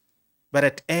 where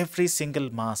at every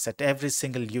single Mass, at every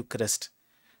single Eucharist,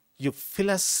 you fill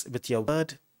us with your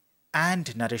word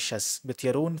and nourish us with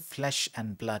your own flesh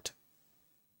and blood.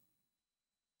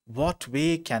 What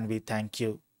way can we thank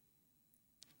you?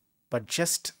 But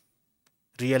just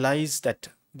realize that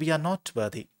we are not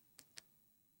worthy.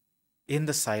 In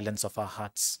the silence of our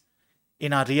hearts,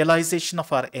 in our realization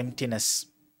of our emptiness,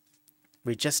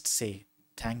 we just say,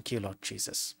 thank you, Lord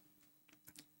Jesus.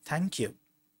 Thank you.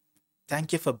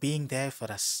 Thank you for being there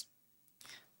for us.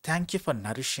 Thank you for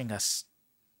nourishing us.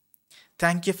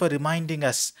 Thank you for reminding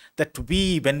us that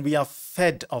we, when we are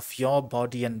fed of your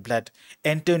body and blood,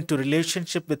 enter into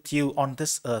relationship with you on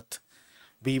this earth.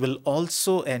 We will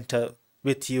also enter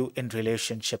with you in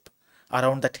relationship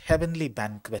around that heavenly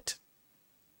banquet,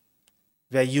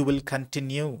 where you will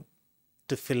continue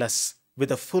to fill us with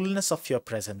the fullness of your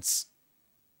presence,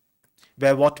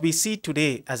 where what we see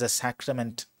today as a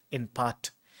sacrament in part,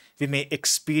 we may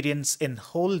experience in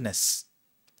wholeness,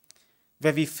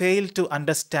 where we fail to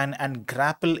understand and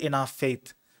grapple in our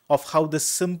faith of how the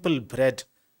simple bread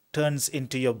turns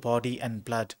into your body and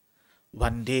blood.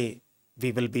 One day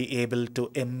we will be able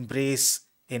to embrace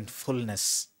in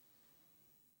fullness.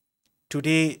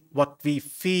 Today, what we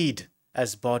feed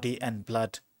as body and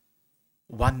blood,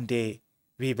 one day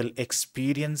we will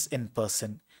experience in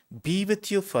person, be with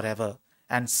you forever,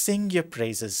 and sing your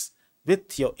praises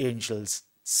with your angels,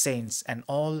 saints, and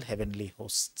all heavenly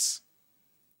hosts.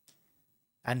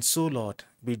 And so, Lord,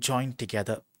 we join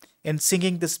together in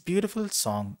singing this beautiful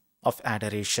song of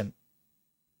adoration,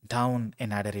 down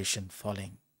in adoration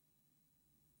falling.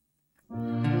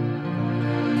 Down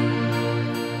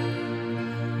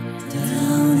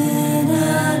in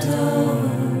adoration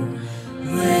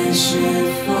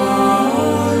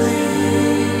falling,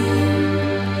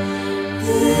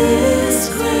 this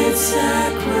great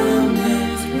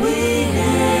sacrament we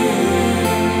hail,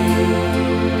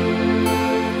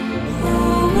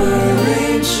 over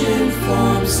ancient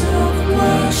forms of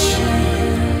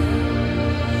worship,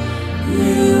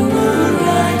 new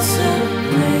rites of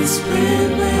praise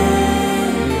prevail.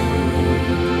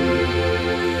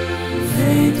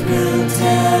 Faith will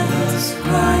tell us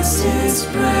Christ is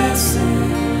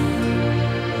present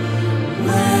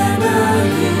when our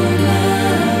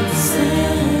human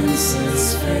senses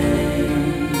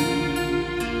fade.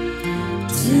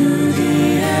 To the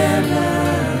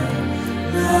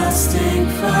everlasting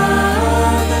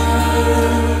Father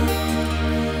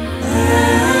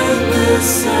and the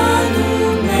Son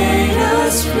who made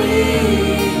us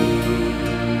free,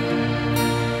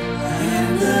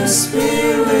 and the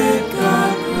Spirit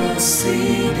God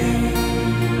proceeding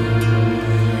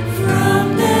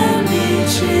from them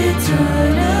each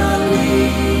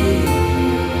eternally.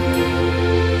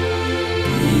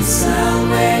 Peace,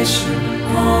 salvation,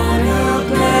 honor,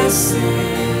 blessing,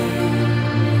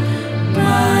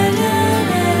 might and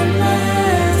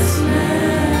endless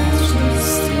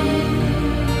majesty.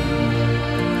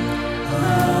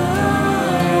 Amen.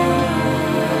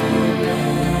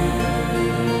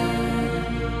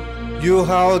 You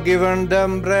have given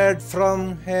them bread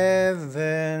from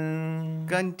heaven,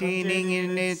 containing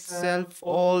in itself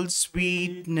all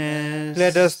sweetness.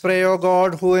 Let us pray, O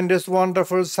God, who in this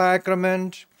wonderful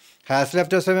sacrament has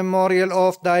left us a memorial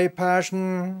of thy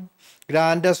passion.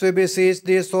 Grant us, we beseech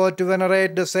thee, so to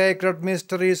venerate the sacred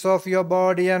mysteries of your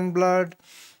body and blood,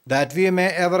 that we may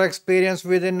ever experience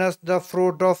within us the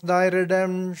fruit of thy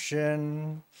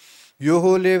redemption. You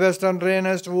who livest and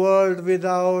reignest world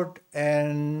without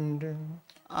end.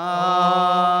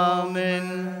 Amen.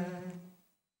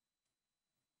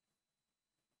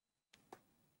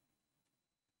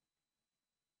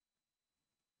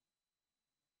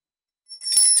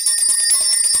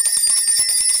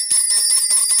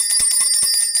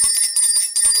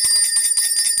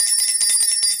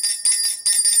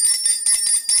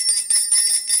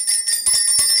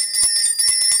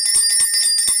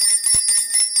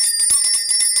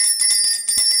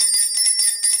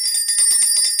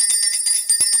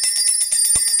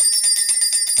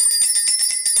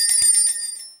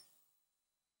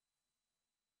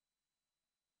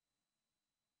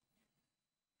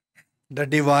 The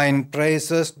divine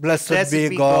praises, blessed, Blessed be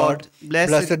be God, God,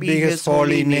 blessed be his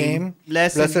holy name,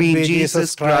 blessed be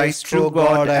Jesus Christ, true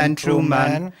God and true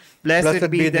man,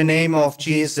 blessed be the name of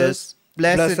Jesus,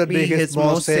 blessed be his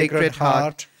most sacred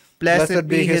heart, blessed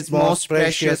be his most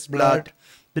precious blood,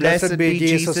 blessed be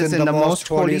Jesus in the most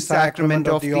holy sacrament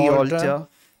of the altar,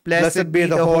 blessed be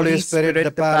the Holy Spirit,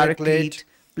 the Paraclete,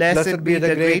 blessed be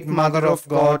the great Mother of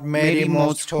God, Mary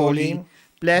most holy,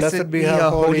 blessed be her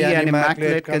holy and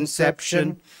immaculate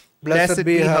conception, blessed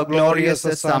be her glorious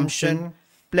assumption,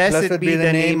 blessed be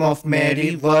the name of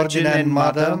Mary, Virgin and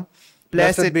Mother,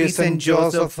 blessed be Saint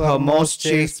Joseph, her most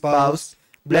chaste spouse,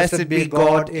 blessed be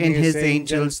God in his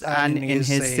angels and in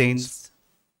his saints.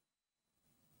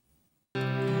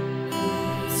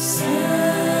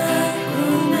 Sacrament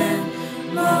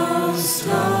most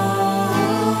holy,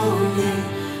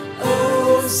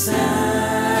 O sacrament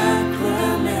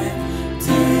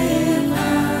divine,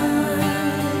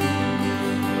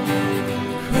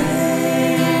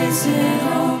 praise in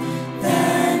all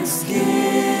thanksgiving,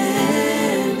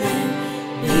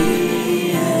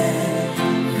 be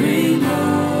every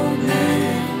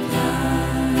moment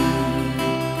thine.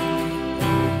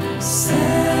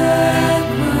 Sacrament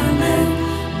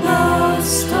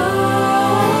most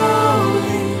holy,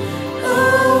 O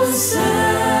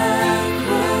sacrament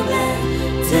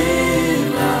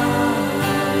divine,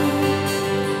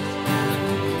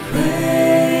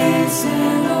 praise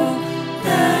and all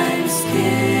thanksgiving,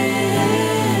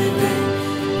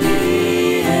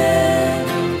 be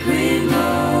every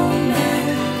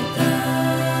moment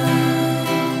thine.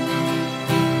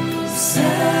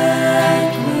 Sacrament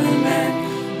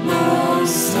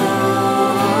most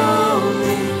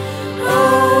holy,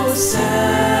 O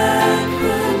sacrament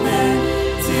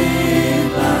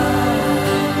divine,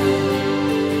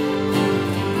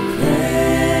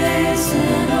 praise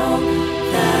and all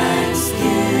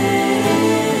thanksgiving,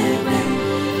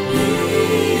 be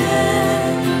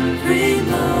every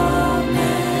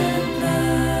moment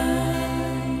thine.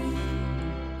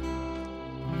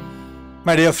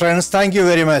 My dear friends, thank you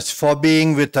very much for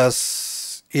being with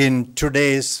us in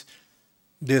today's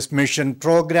this mission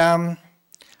program,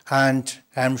 and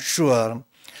I'm sure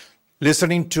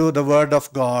listening to the Word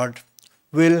of God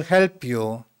will help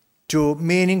you to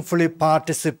meaningfully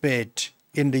participate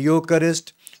in the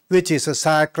Eucharist, which is a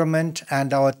sacrament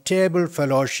and our table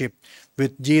fellowship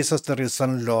with Jesus the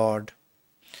risen Lord.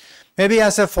 Maybe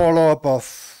as a follow-up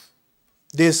of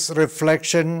this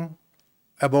reflection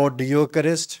about the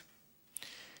Eucharist,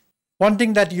 one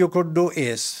thing that you could do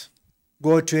is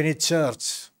go to any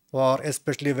church, or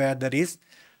especially where there is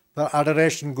the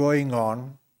adoration going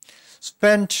on,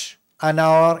 spend an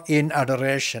hour in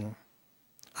adoration,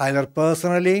 either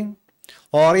personally,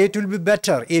 or it will be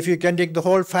better if you can take the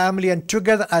whole family and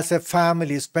together as a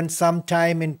family spend some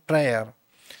time in prayer,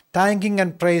 thanking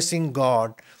and praising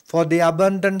God for the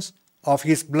abundance of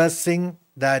His blessing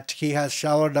that He has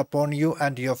showered upon you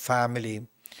and your family.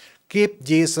 Keep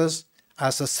Jesus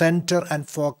as a center and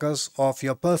focus of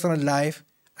your personal life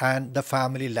and the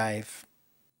family life.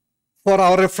 For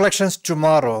our reflections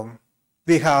tomorrow,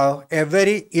 we have a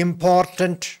very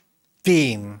important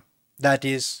theme that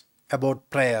is about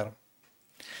prayer.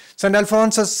 St.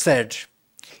 Alphonsus said,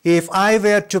 if I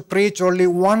were to preach only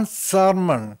one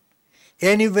sermon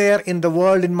anywhere in the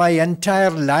world in my entire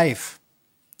life,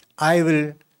 I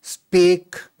will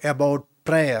speak about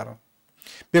prayer,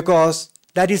 because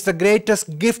that is the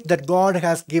greatest gift that God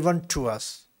has given to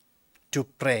us, to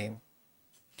pray.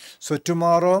 So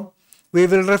tomorrow we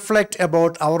will reflect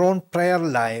about our own prayer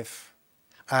life,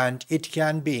 and it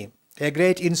can be a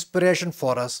great inspiration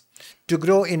for us to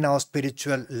grow in our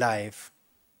spiritual life.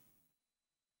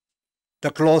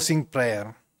 The closing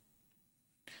prayer.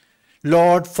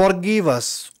 Lord, forgive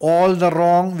us all the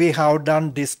wrong we have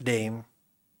done this day.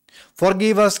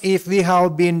 Forgive us if we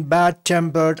have been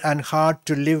bad-tempered and hard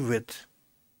to live with.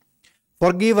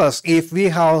 Forgive us if we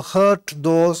have hurt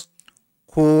those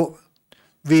who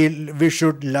we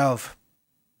should love.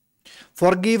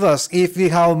 Forgive us if we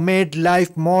have made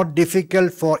life more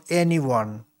difficult for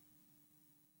anyone.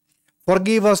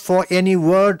 Forgive us for any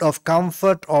word of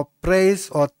comfort or praise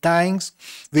or thanks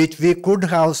which we could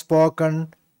have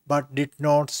spoken but did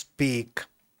not speak.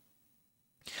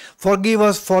 Forgive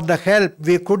us for the help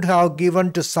we could have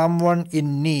given to someone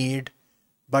in need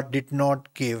but did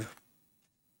not give.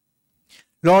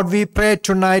 Lord, we pray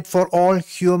tonight for all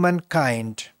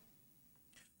humankind,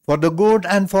 for the good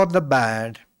and for the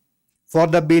bad, for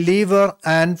the believer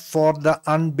and for the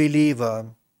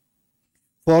unbeliever,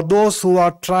 for those who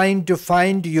are trying to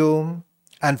find you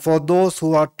and for those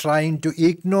who are trying to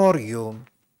ignore you.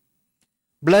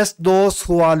 Bless those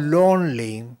who are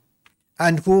lonely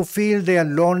and who feel their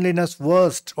loneliness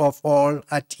worst of all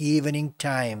at evening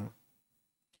time.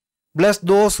 Bless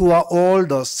those who are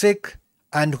old or sick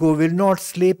and who will not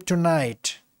sleep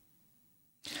tonight.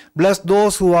 Bless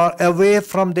those who are away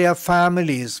from their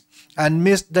families and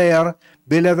miss their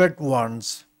beloved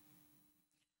ones.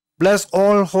 Bless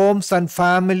all homes and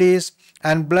families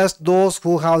and bless those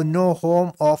who have no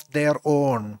home of their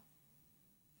own.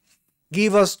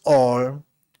 Give us all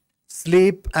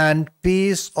sleep and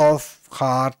peace of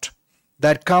heart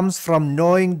that comes from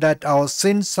knowing that our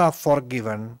sins are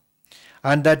forgiven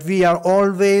and that we are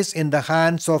always in the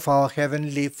hands of our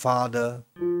Heavenly Father.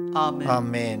 Amen.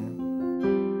 Amen.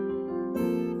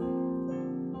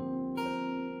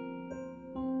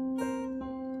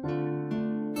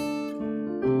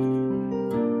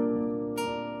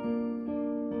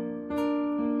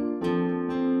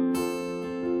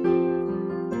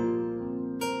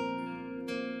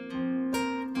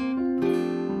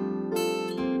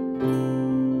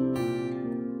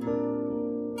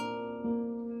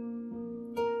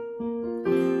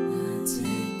 I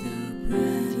take the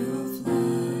bread of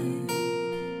life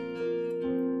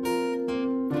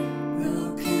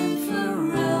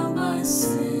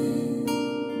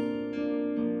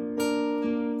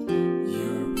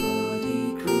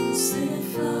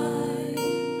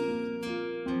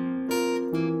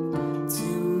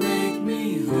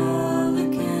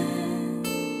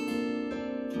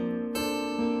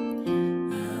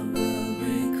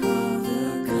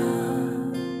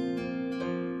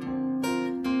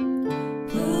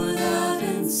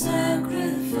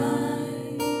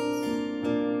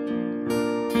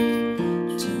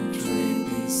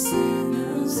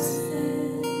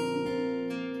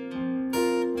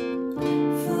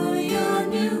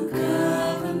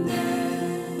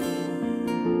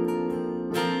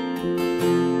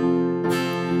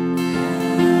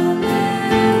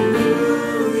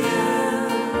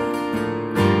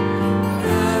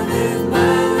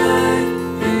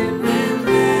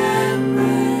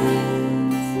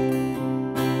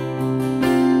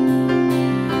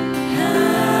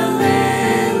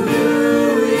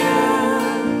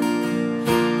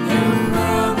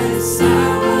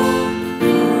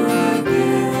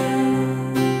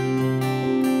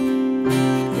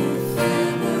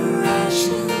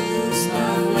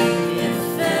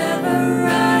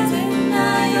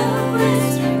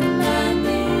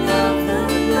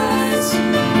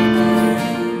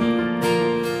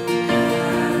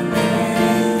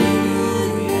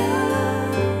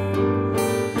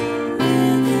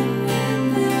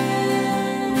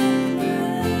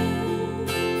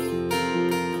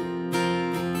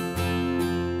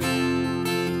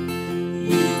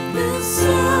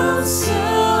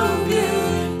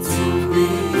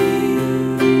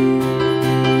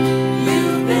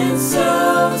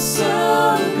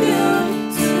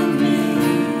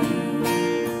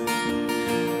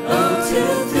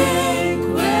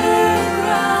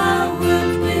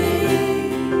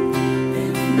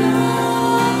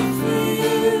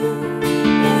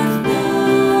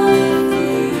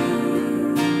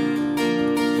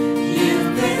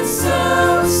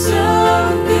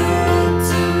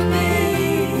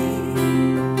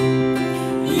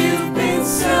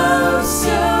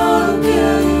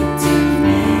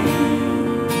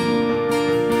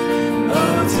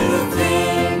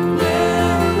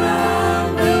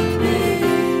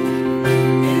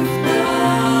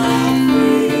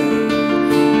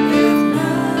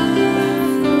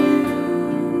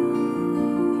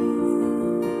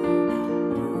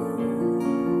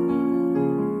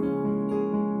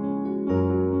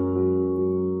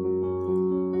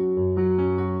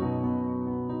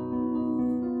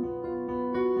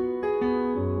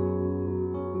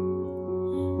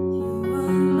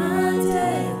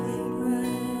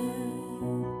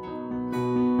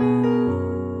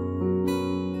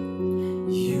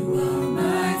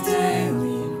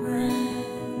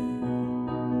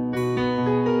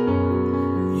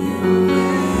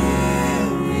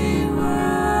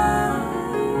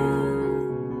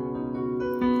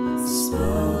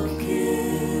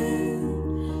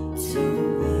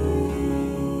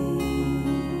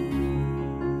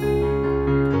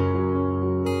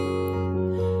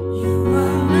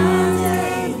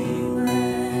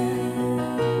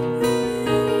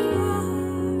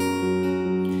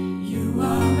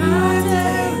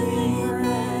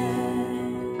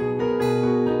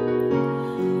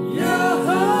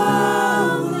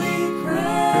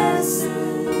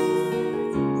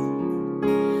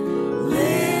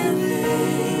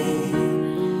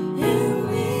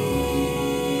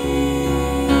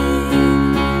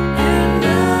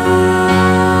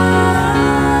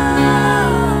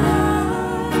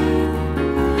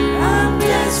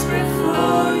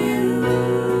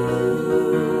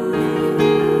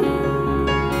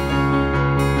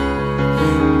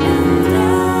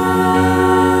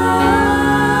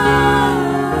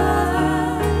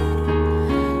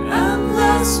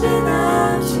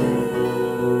without you.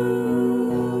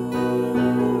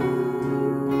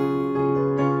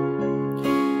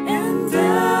 And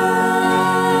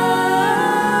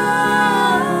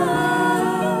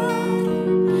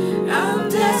I'm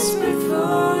desperate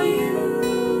for you.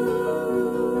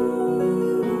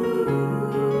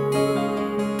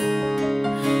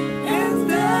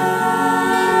 And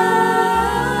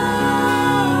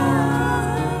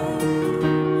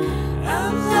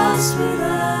I'm lost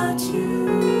without you.